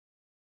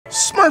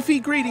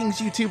Smurfy greetings,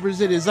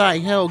 YouTubers. It is I,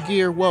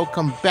 Hellgear.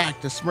 Welcome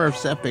back to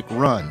Smurfs Epic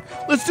Run.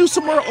 Let's do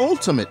some more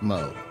Ultimate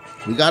Mode.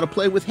 We gotta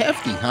play with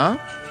Hefty, huh?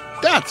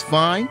 That's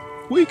fine.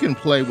 We can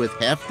play with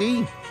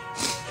Hefty.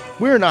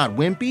 We're not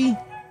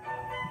wimpy.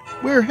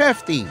 We're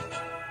Hefty.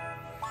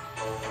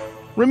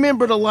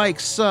 Remember to like,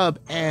 sub,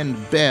 and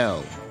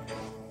bell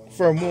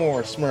for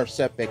more Smurfs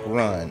Epic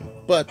Run.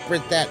 But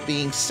with that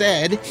being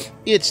said,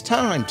 it's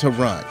time to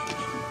run.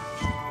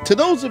 To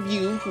those of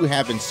you who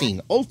haven't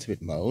seen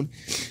Ultimate Mode,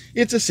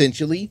 it's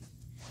essentially,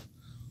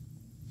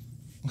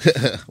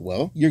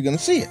 well, you're going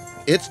to see it.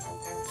 It's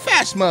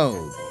Fast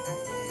Mode.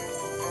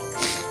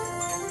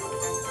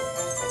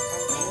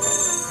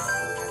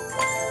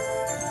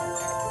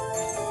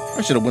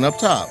 I should have went up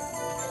top.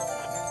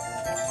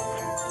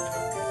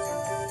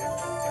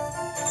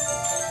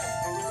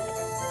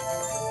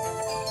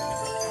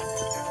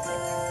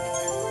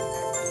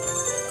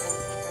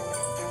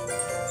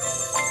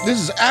 This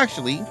is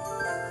actually...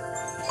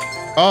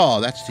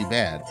 Oh, that's too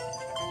bad.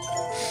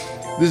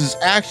 This is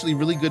actually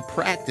really good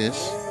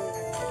practice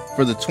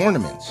for the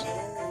tournaments.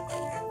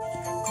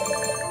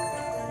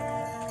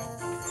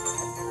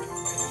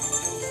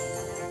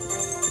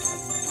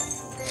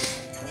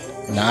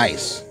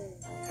 Nice.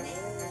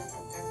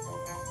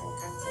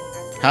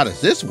 How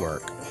does this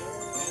work?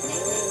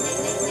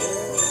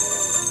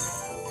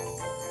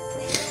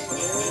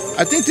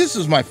 I think this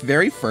is my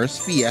very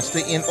first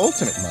Fiesta in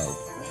Ultimate Mode.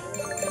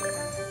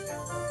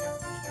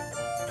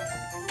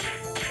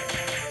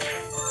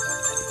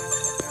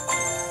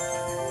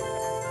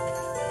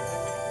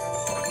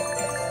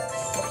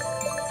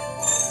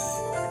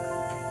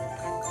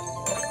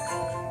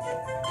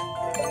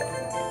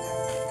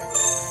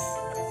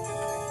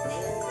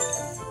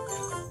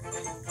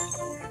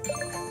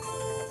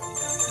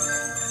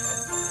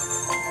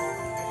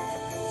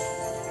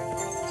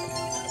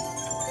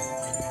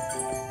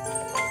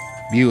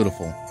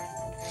 Beautiful.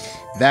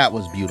 That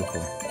was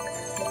beautiful.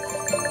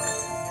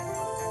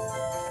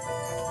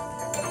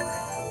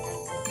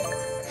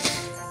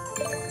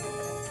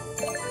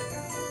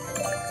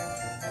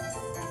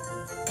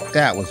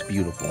 That was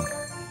beautiful.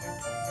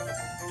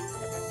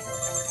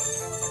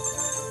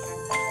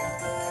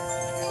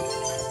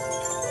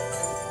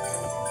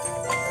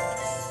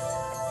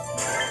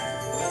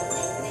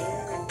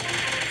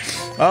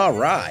 All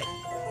right.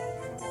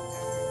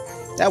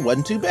 That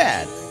wasn't too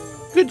bad.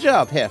 Good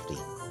job, Hefty.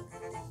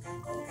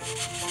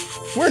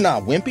 We're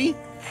not wimpy,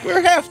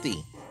 we're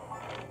Hefty.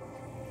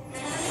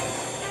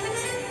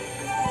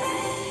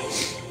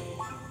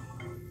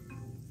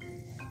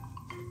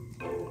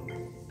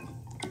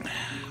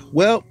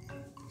 Well,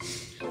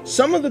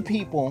 some of the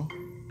people,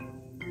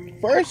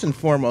 first and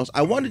foremost,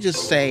 I want to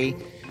just say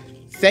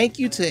thank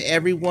you to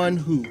everyone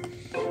who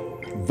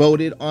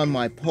voted on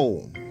my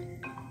poll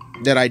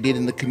that I did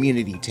in the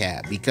community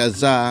tab,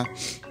 because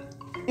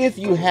if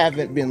you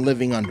haven't been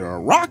living under a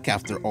rock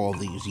after all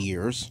these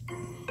years,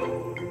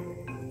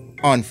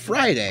 on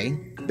Friday,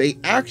 they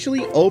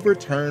actually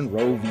overturned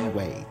Roe v.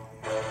 Wade.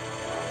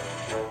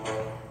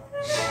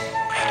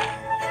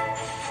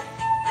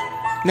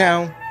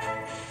 Now,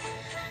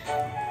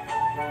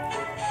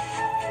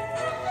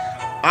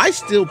 I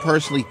still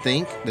personally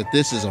think that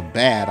this is a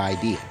bad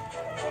idea.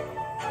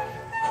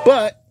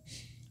 But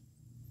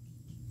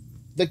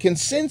the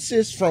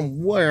consensus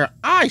from where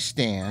I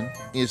stand,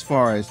 as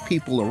far as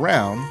people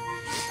around,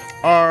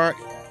 are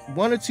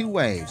one of two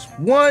ways.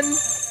 One,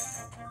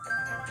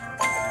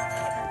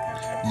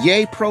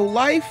 yay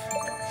pro-life,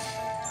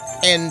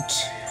 and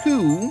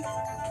two,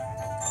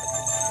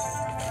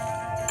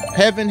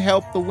 heaven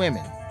help the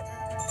women.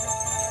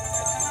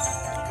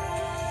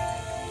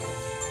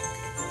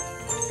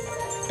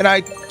 And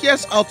I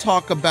guess I'll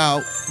talk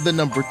about the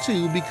number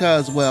two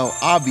because, well,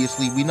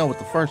 obviously we know what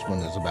the first one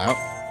is about.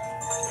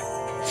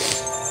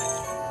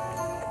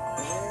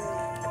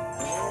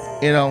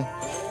 You know,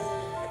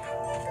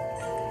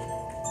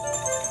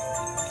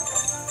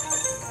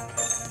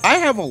 I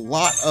have a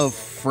lot of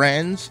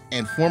friends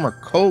and former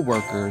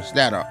co-workers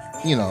that are,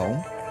 you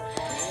know,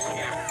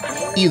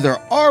 either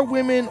are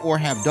women or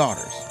have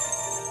daughters.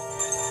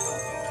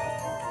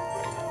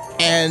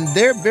 And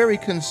they're very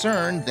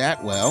concerned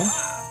that, well,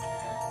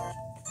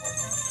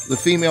 the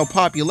female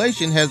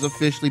population has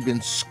officially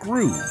been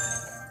screwed.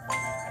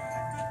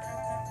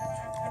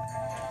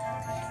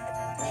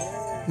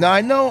 Now,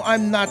 I know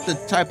I'm not the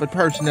type of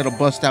person that'll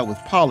bust out with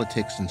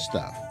politics and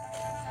stuff,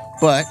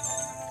 but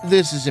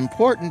this is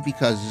important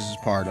because this is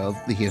part of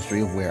the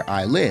history of where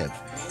I live.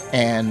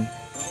 And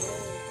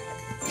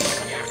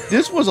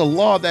this was a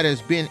law that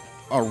has been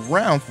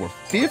around for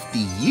 50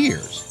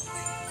 years.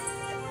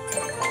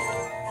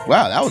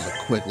 Wow, that was a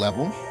quick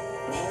level.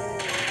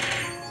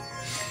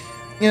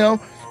 You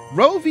know,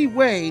 Roe v.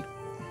 Wade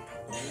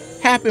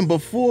happened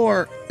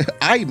before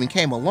I even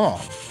came along.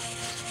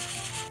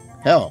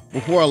 Hell,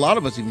 before a lot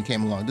of us even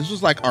came along. This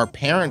was like our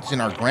parents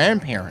and our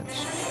grandparents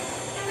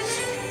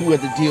who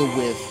had to deal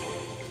with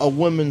a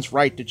woman's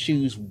right to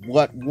choose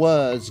what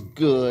was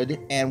good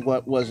and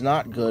what was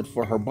not good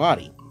for her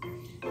body.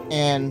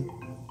 And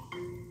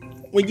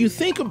when you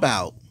think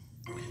about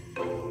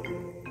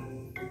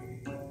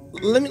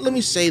let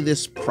me say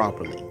this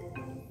properly.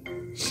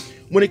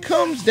 When it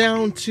comes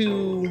down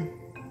to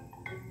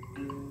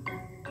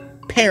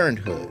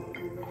parenthood,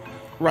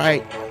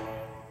 right?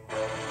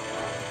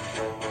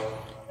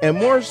 And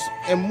more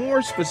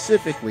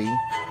specifically,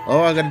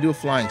 oh, I got to do a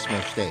flying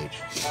Smurf stage.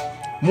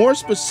 More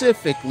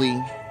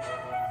specifically,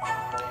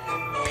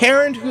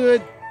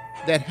 parenthood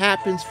that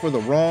happens for the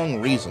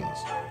wrong reasons.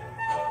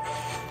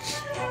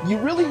 You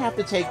really have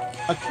to take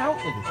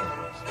account into things.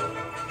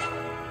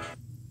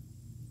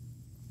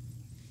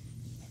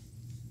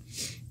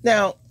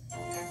 Now,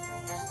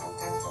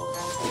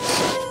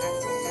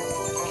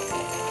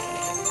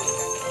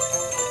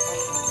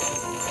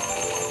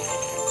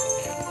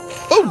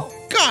 oh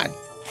God,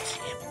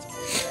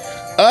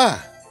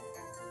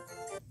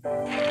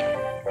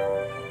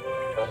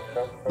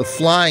 the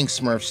flying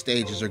Smurf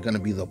stages are going to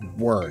be the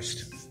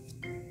worst.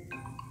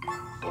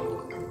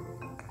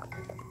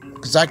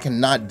 Because I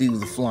cannot do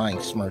the flying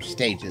Smurf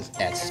stages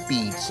at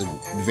speed so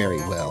very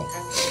well.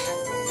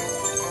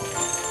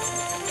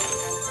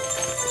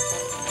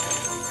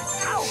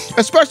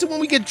 Especially when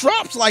we get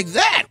drops like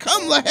that.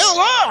 Come the hell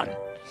on!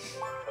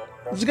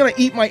 It's going to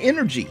eat my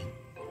energy.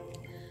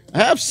 I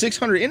have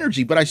 600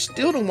 energy, but I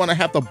still don't want to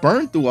have to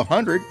burn through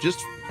 100 just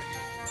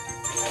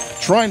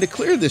trying to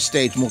clear this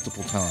stage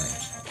multiple times.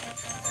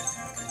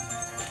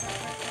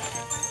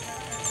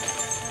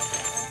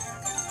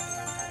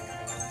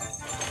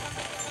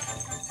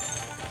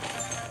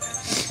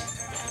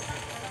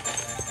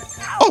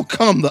 Oh,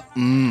 come the...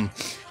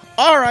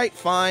 All right,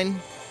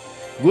 fine.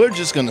 We're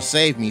just going to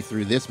save me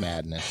through this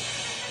madness.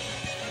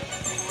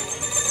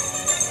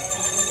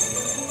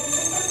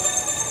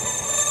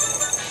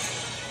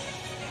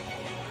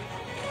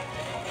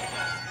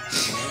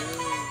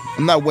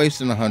 I'm not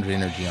wasting 100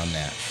 energy on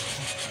that.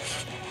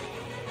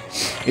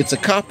 It's a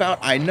cop-out,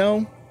 I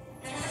know.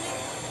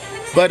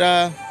 But,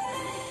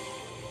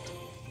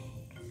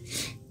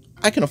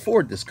 I can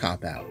afford this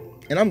cop-out.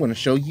 And I'm going to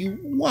show you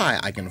why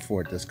I can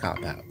afford this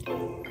cop-out.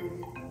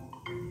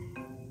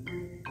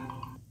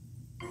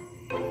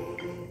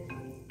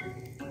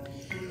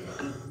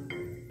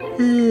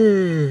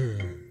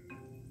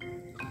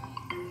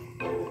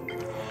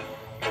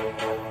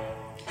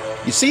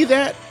 You see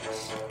that?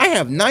 I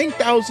have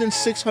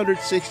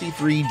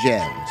 9,663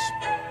 gems.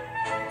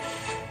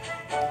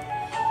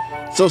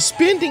 So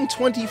spending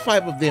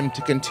 25 of them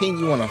to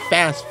continue on a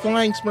fast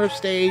flying Smurf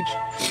stage,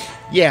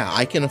 yeah,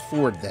 I can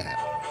afford that.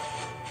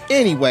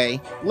 Anyway,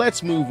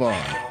 let's move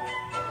on.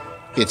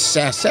 It's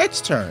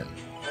Sassette's turn.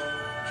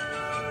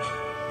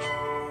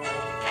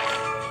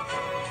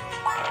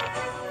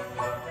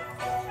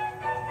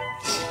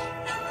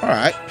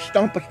 Alright,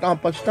 stompa,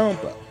 stompa,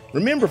 stompa.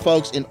 Remember,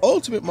 folks, in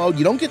Ultimate Mode,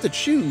 you don't get to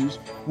choose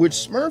which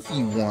Smurf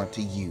you want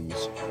to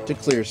use to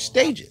clear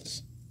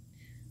stages.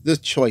 The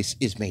choice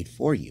is made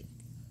for you.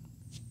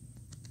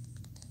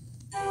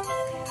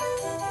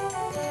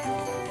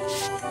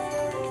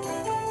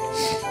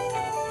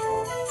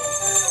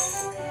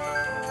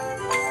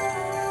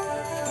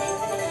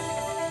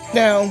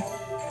 Now,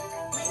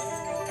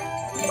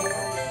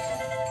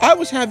 I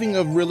was having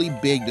a really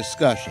big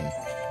discussion,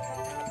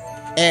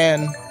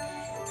 and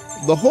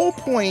the whole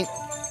point,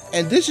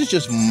 and this is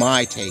just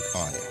my take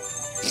on it,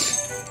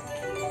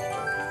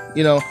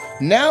 you know,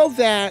 now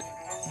that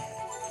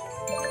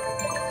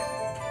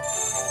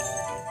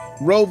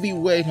Roe v.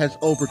 Wade has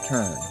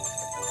overturned,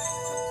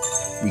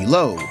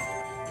 reload,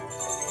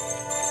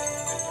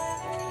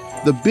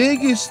 the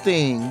biggest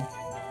thing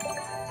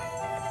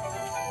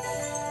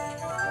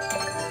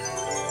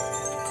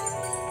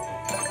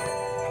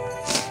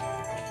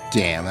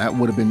damn, that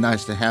would have been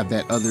nice to have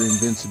that other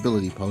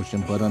invincibility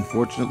potion, but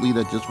unfortunately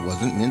that just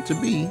wasn't meant to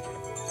be.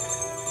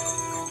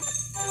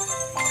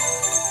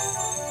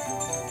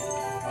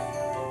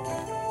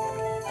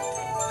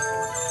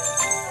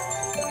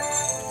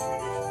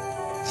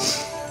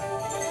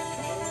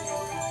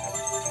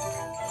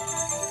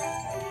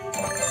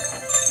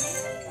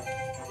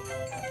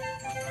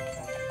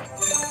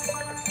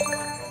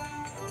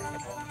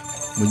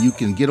 When you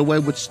can get away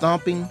with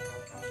stomping,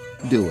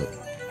 do it.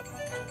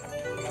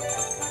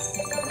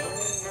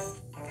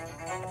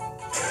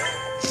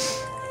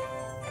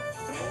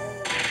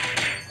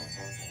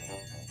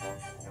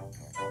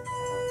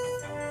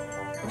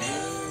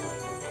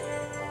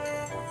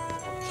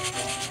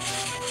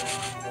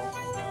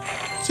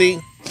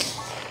 See,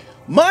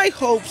 my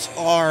hopes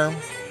are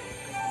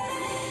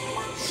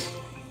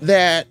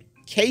that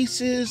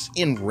cases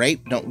in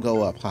rape don't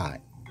go up high.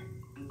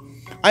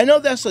 I know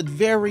that's a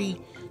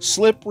very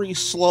slippery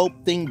slope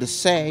thing to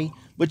say,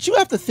 but you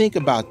have to think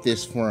about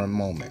this for a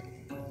moment.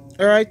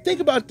 All right,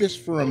 think about this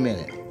for a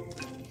minute.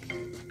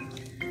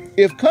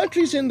 If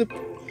countries in the...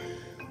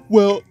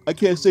 Well, I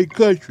can't say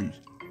countries,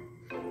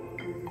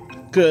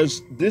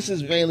 because this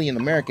is mainly an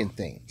American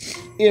thing.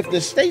 If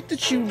the state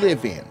that you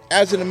live in,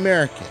 as an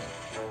American,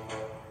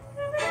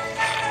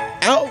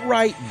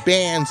 outright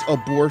bans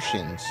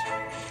abortions,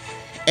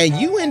 and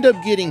you end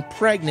up getting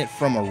pregnant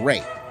from a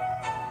rape,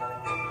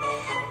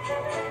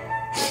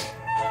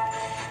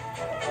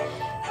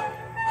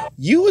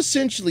 you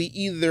essentially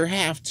either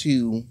have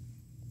to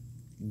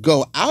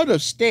go out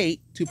of state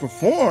to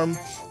perform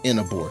an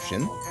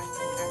abortion,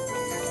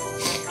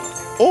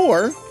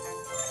 or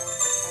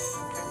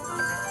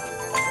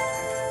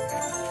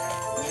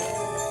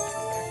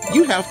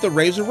you have to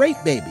raise a rape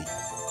baby.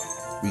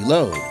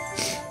 Reload.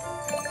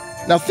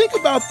 Now think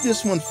about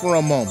this one for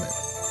a moment.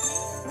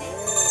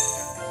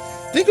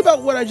 Think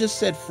about what I just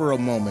said for a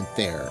moment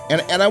there.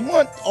 And I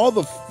want all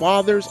the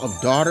fathers of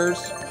daughters,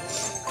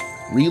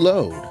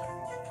 reload.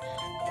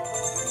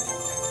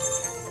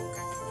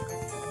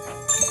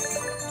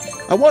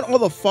 I want all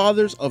the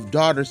fathers of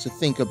daughters to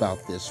think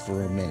about this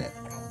for a minute.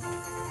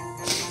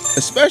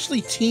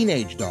 Especially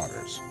teenage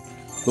daughters.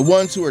 The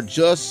ones who are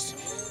just,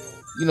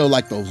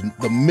 like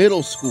the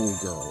middle school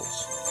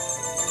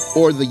girls.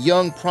 Or the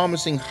young,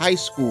 promising high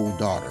school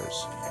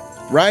daughters.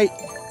 Right?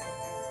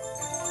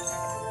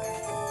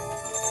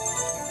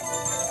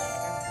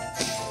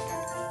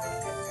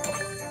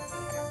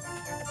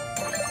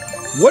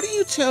 What do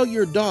you tell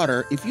your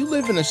daughter if you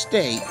live in a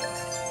state?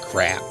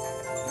 Crap.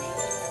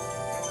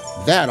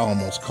 That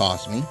almost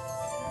cost me.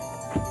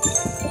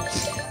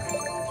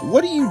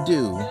 What do you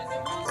do?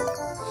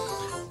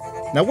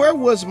 Now, where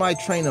was my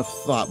train of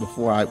thought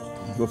before I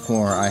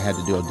had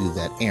to do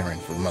that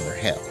errand for Mother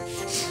Hell?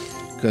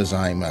 Because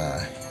I'm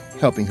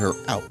helping her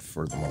out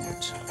for the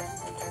moment.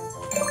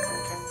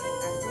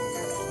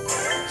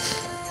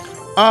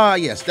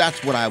 Yes,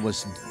 that's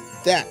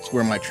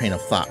where my train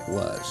of thought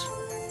was.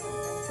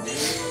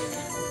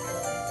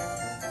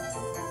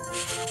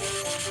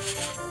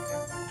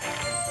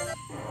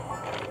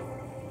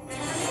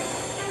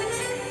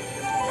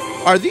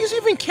 Are these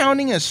even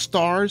counting as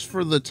stars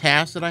for the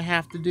task that I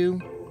have to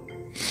do?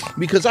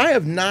 Because I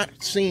have not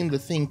seen the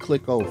thing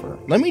click over.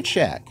 Let me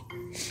check.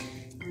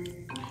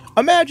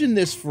 Imagine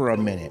this for a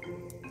minute.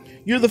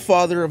 You're the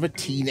father of a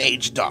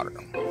teenage daughter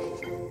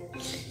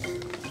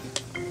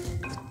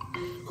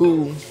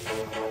who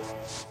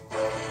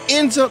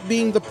ends up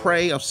being the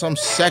prey of some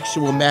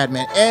sexual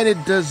madman, and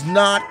it does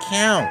not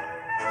count.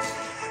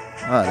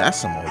 Oh, that's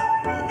some old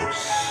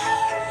bullshit.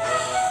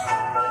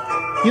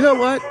 You know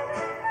what?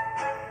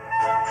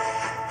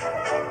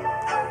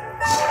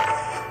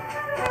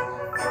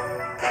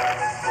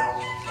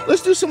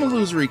 Let's do some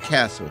illusory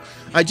castle.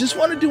 I just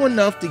want to do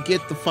enough to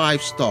get the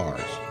 5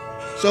 stars.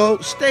 So,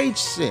 stage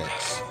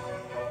 6.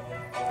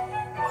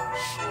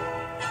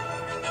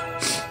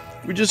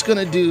 We're just going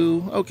to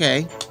do,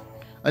 okay,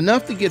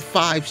 enough to get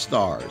 5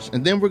 stars.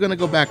 And then we're going to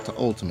go back to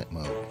ultimate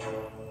mode.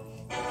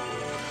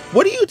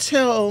 What do you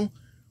tell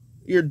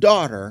your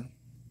daughter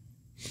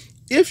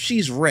if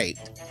she's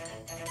raped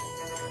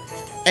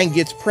and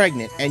gets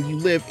pregnant and you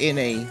live in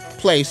a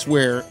place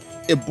where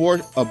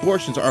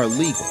abortions are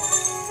illegal?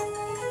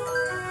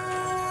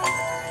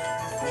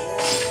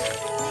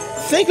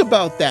 Think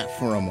about that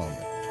for a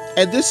moment.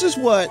 And this is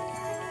what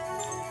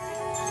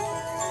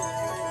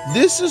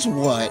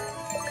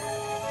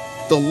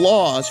the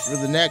laws for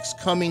the next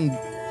coming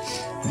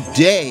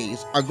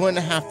days are going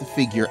to have to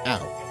figure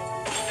out.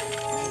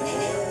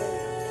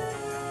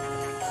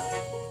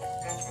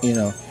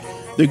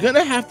 They're going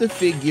to have to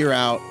figure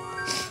out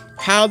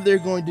how they're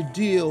going to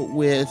deal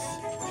with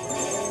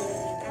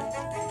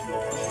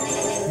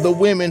the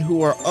women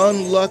who are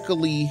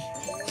unluckily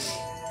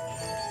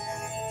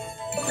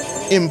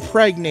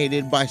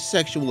impregnated by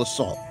sexual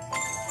assault.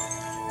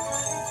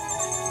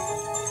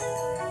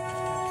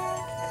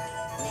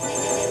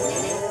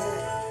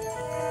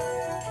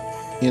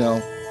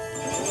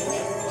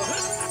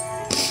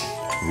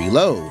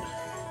 Reload.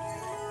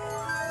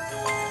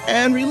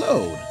 And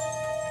reload.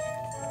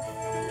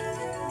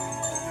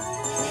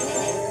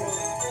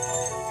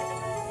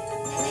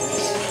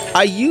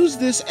 I use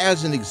this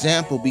as an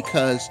example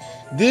because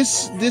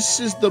this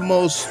is the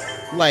most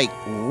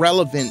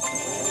relevant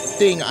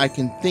thing I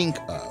can think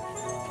of.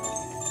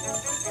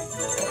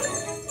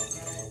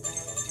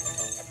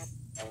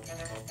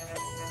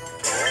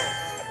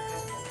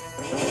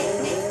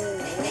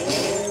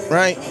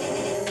 Right?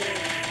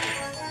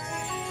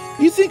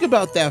 You think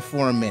about that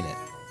for a minute.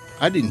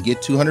 I didn't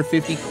get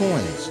 250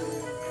 coins.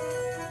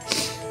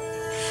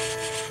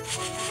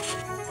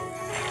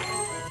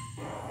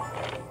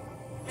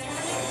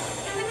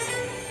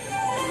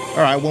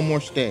 All right, one more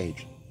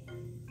stage.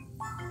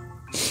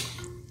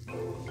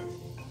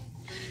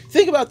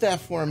 Think about that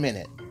for a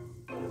minute.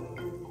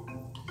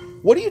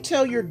 What do you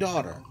tell your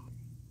daughter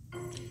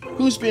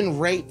who's been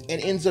raped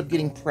and ends up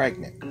getting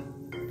pregnant?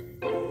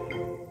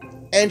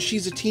 And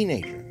she's a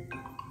teenager.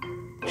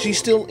 She's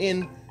still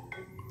in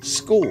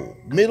school,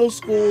 middle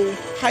school,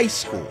 high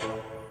school.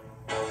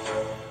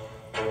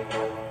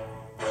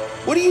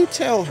 What do you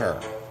tell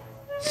her?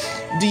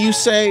 Do you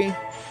say,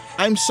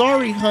 "I'm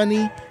sorry,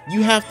 honey,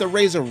 you have to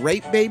raise a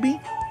rape baby"?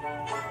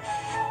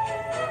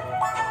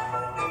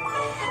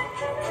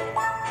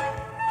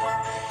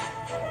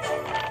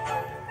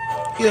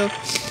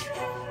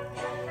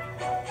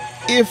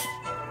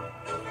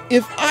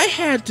 If I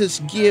had to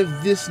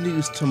give this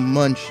news to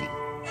Munchie,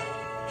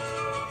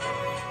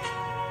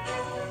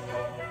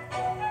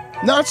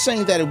 Not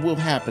saying that it will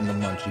happen to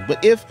Munchie,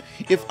 but if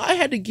I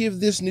had to give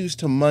this news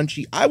to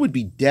Munchie, I would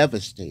be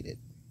devastated.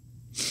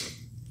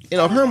 You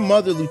know, her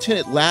mother,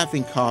 Lieutenant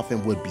Laughing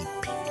Coffin, would be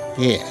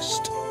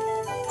pissed.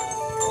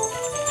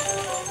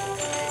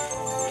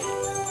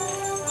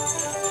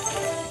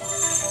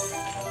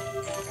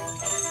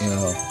 You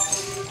know,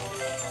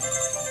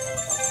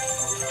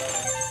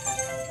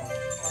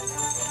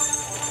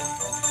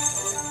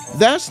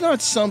 that's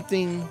not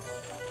something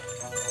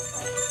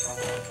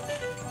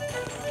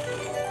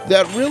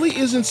that really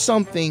isn't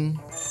something.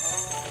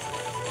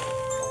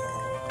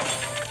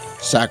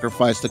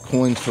 Sacrifice the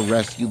coins to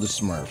rescue the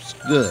Smurfs.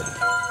 Good.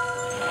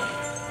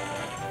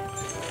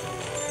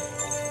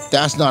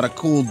 That's not a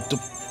cool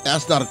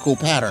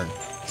pattern.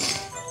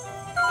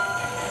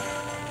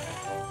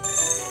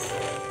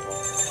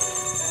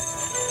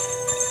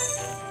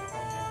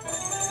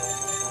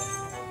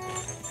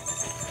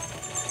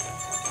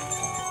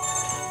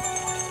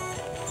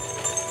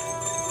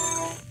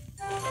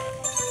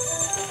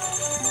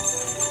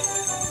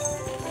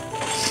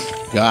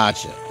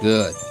 Gotcha.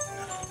 Good.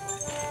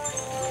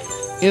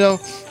 You know,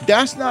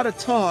 that's not a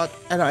talk,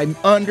 and I'm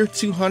under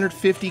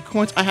 250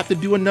 coins. I have to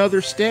do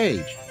another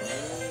stage.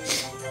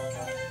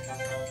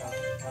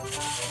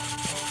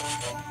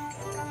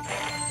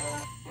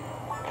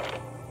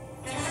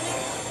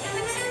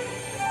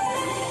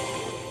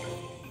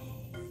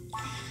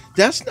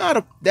 That's not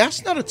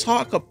a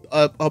talk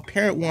a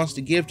parent wants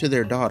to give to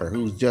their daughter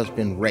who's just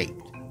been raped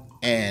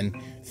and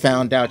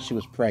found out she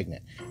was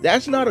pregnant.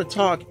 That's not a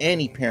talk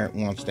any parent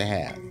wants to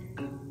have.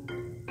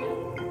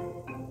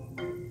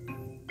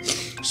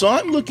 So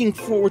I'm looking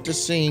forward to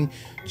seeing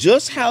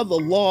just how the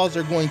laws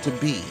are going to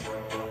be.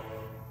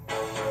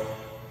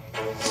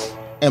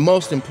 And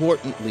most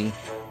importantly,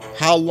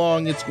 how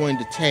long it's going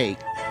to take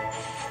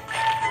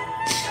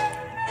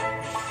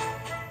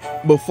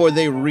before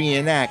they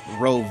reenact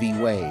Roe v.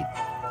 Wade.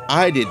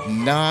 I did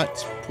not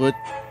put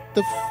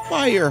the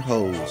fire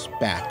hose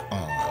back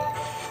on.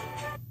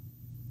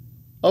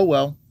 Oh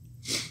well.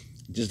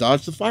 Just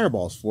dodge the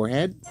fireballs,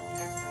 forehead.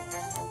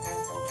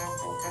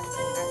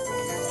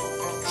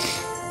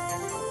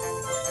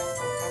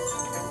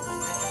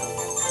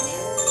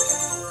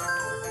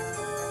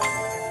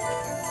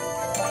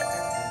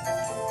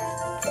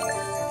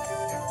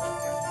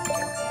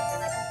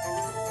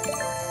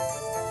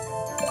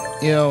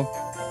 You know,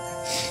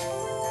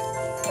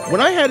 when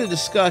I had a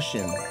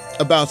discussion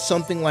about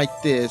something like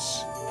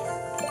this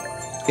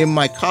in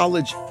my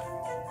college,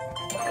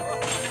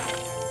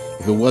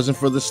 if it wasn't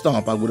for the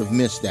stomp, I would have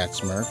missed that,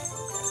 Smurf.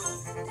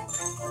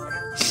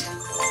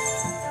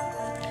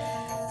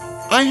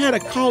 I had a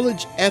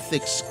college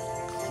ethics,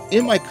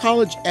 in my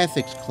college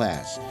ethics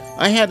class,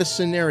 I had a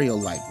scenario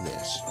like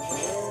this,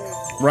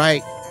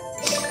 right?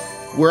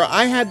 Where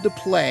I had to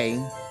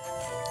play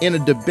in a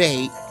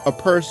debate a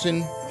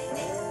person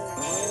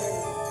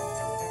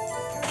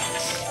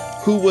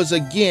who was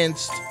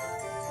against,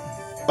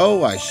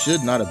 oh, I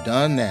should not have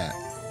done that.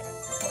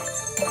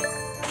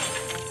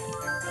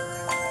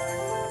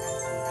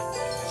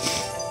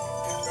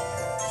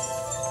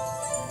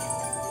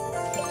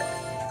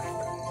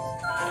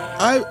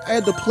 I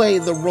had to play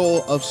the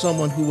role of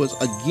someone who was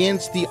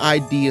against the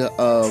idea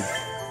of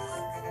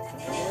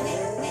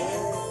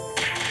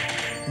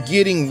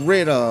getting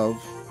rid of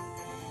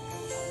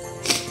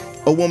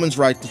a woman's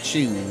right to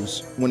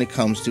choose when it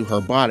comes to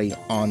her body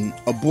on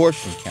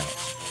abortion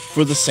counts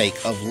for the sake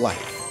of life.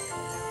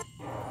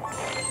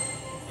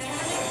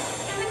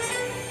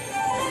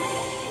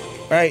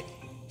 Right?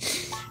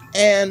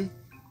 And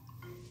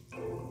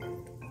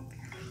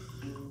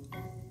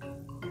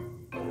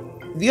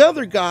the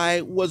other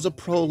guy was a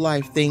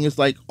pro-life thing. It's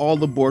like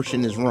all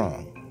abortion is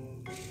wrong.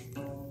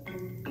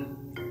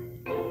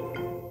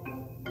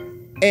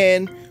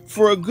 And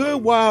for a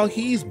good while,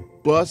 he's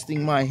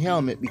busting my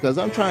helmet because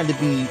I'm trying to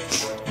be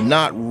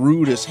not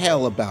rude as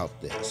hell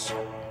about this.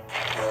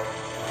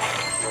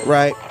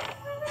 Right?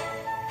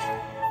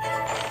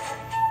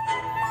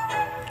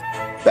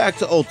 Back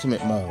to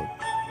ultimate mode.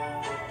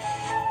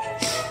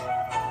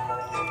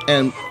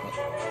 And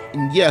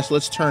yes,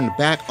 let's turn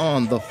back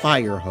on the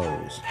fire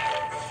hose.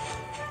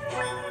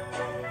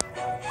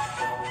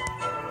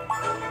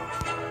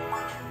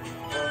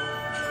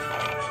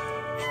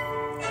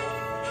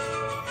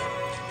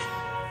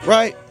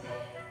 Right?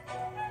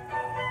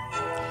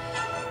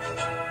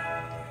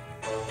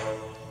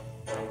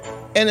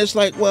 And it's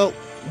like, well,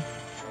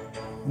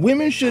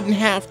 women shouldn't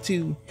have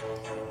to,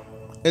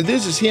 and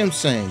this is him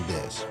saying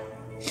this,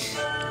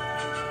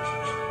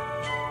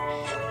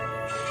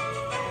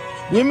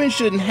 women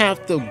shouldn't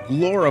have to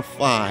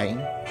glorify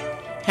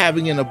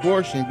having an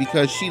abortion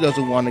because she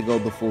doesn't want to go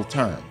the full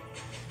term.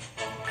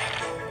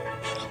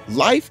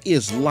 Life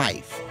is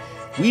life.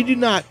 We do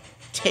not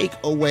take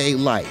away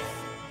life.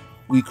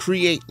 We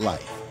create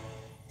life.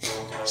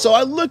 So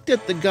I looked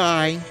at the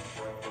guy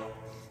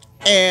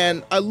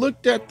and I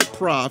looked at the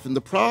prof, and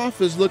the prof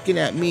is looking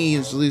at me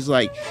and so he's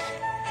like,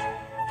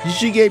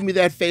 she gave me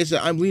that face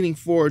that I'm leaning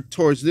forward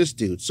towards this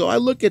dude. So I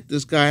look at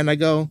this guy and I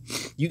go,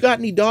 you got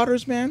any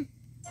daughters, man?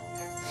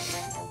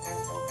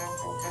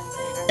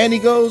 And he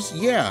goes,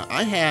 yeah,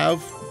 I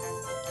have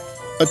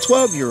a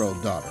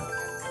 12-year-old daughter.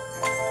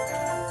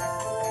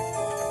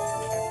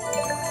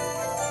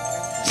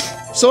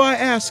 So I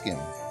ask him,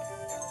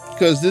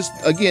 because this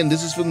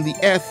is from the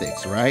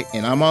ethics, right?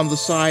 And I'm on the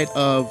side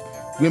of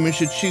women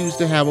should choose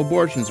to have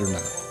abortions or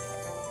not.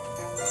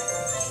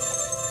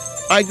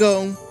 I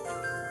go,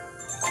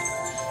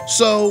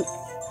 so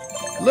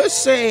let's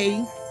say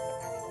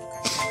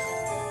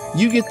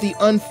you get the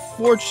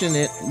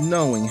unfortunate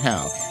knowing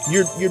how.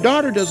 Your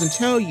daughter doesn't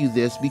tell you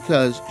this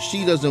because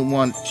she doesn't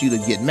want you to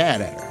get mad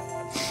at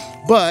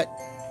her. But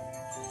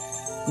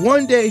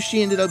one day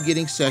she ended up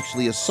getting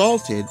sexually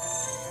assaulted,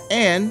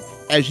 and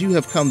as you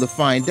have come to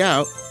find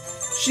out,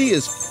 she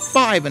is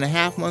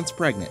 5.5 months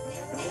pregnant.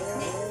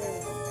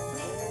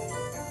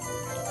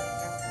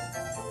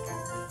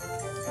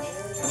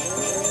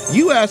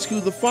 You ask who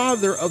the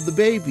father of the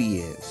baby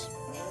is.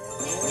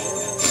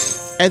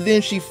 And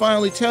then she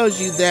finally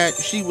tells you that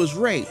she was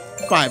raped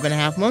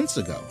 5.5 months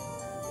ago.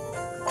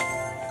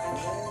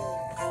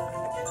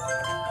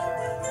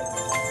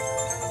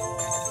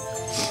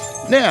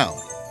 Now,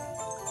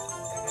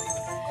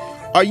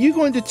 are you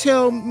going to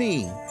tell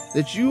me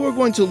that you are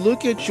going to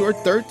look at your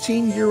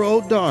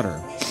 13-year-old daughter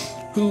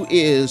who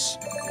is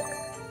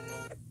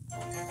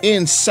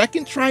in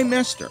second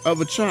trimester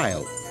of a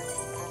child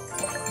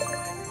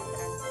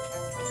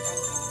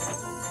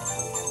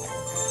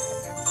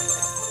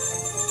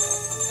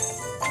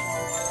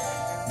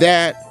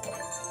that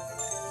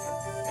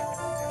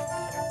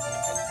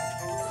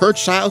her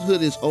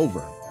childhood is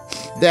over,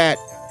 that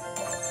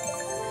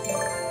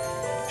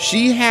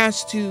she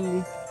has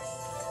to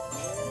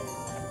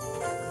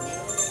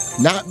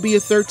not be a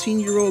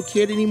 13-year-old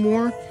kid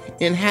anymore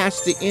and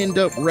has to end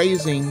up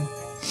raising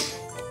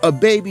a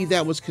baby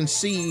that was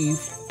conceived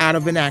out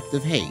of an act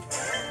of hate?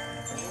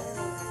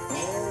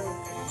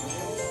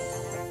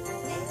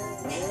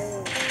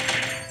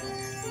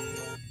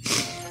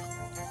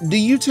 Do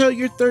you tell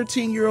your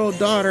 13-year-old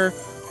daughter,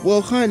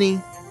 well,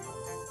 honey,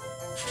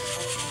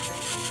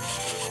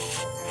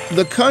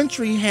 the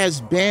country has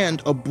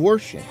banned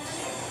abortion,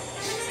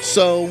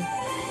 so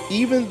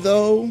even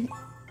though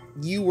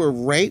you were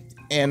raped,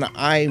 and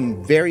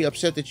I'm very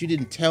upset that you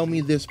didn't tell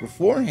me this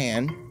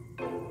beforehand,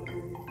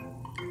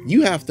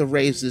 you have to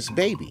raise this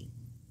baby?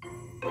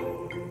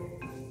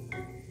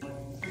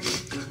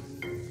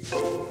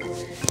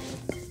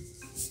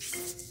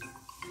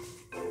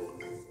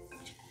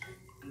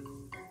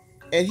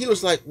 And he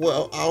was like,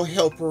 well, I'll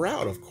help her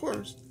out, of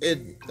course.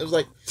 And it was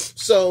like,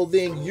 so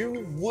then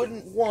you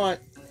wouldn't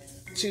want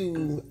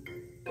to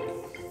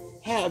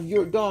have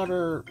your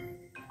daughter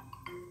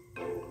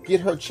get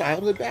her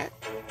childhood back?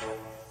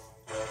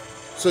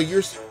 So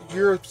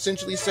you're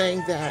essentially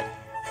saying that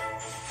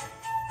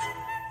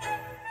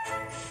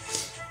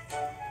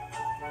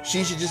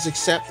she should just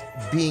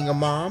accept being a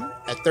mom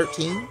at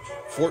 13,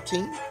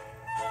 14?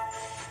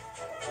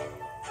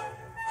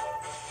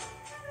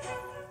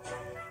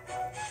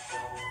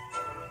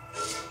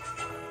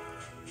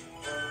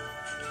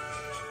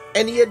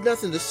 And he had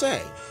nothing to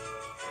say.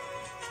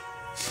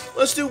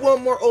 Let's do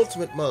one more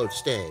ultimate mode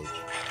stage.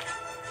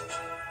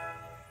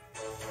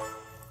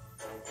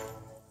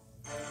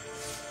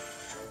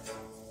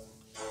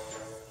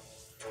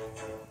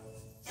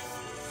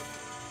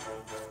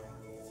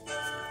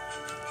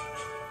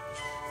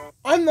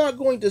 I'm not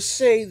going to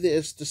say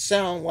this to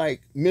sound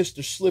like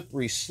Mr.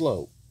 Slippery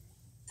Slope,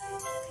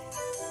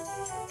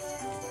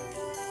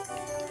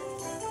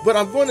 but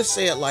I'm going to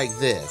say it like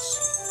this.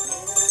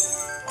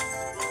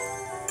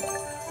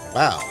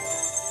 Wow,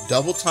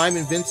 double time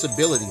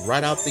invincibility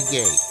right out the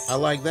gate. I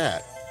like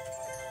that.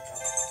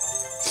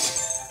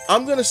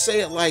 I'm going to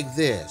say it like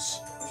this.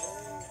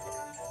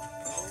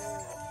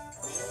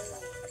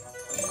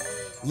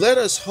 Let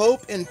us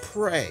hope and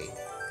pray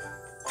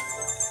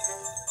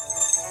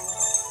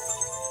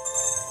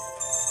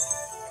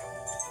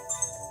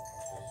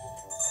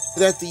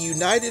that the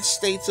United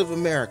States of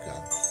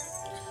America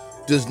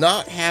does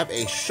not have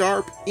a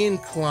sharp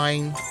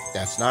incline.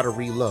 That's not a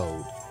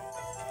reload.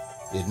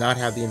 Did not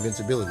have the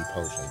invincibility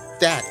potion.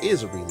 That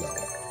is a reload.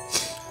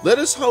 Let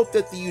us hope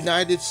that the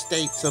United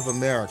States of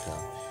America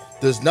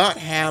does not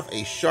have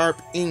a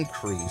sharp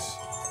increase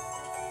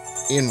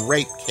in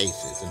rape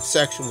cases and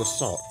sexual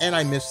assault. And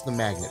I missed the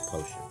magnet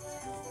potion.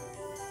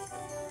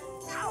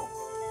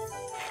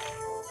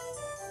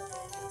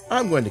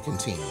 I'm going to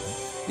continue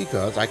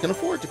because I can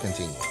afford to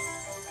continue.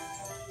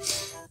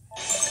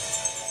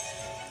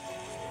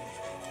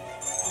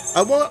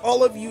 I want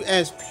all of you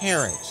as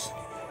parents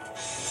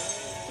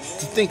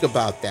to think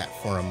about that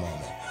for a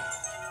moment.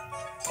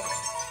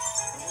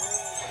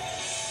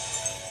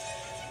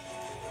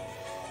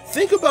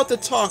 Think about the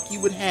talk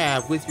you would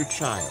have with your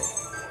child.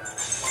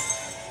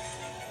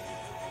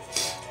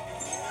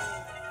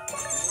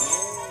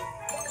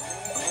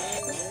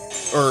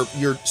 Or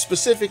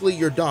specifically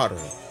your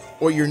daughter,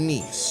 or your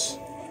niece,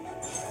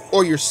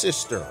 or your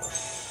sister,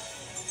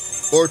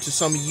 or to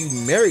some of you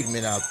married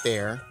men out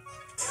there,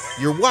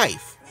 your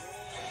wife.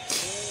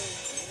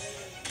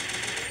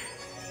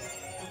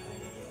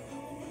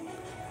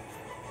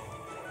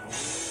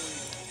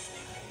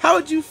 How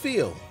would you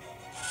feel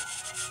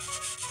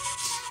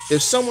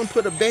if someone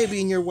put a baby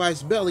in your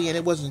wife's belly and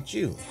it wasn't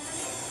you?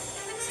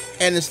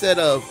 And instead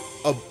of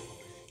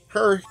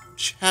her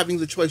having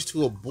the choice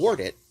to abort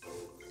it,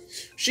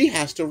 she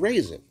has to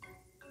raise it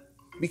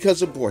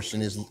because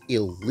abortion is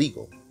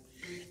illegal.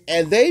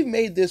 And they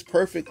made this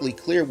perfectly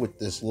clear with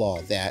this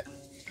law that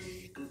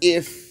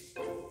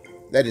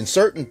in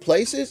certain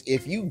places,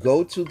 if you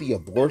go to the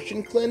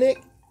abortion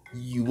clinic,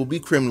 you will be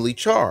criminally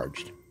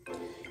charged.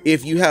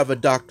 If you have a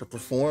doctor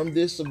perform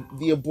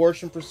the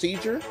abortion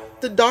procedure,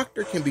 the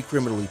doctor can be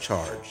criminally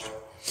charged.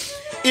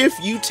 If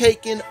you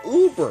take an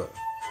Uber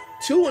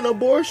to an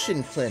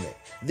abortion clinic,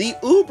 the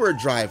Uber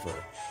driver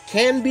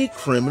can be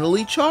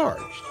criminally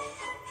charged.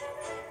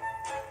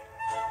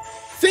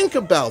 Think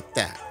about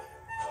that.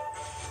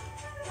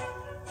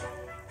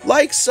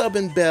 Like, sub,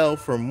 and bell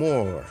for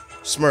more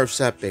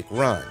Smurfs Epic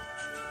Run.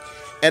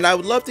 And I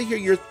would love to hear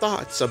your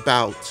thoughts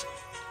about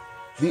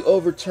the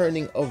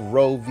overturning of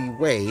Roe v.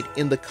 Wade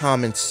in the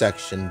comments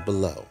section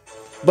below.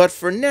 But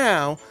for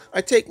now,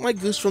 I take my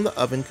goose from the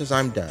oven because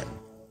I'm done.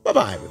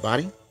 Bye-bye,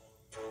 everybody.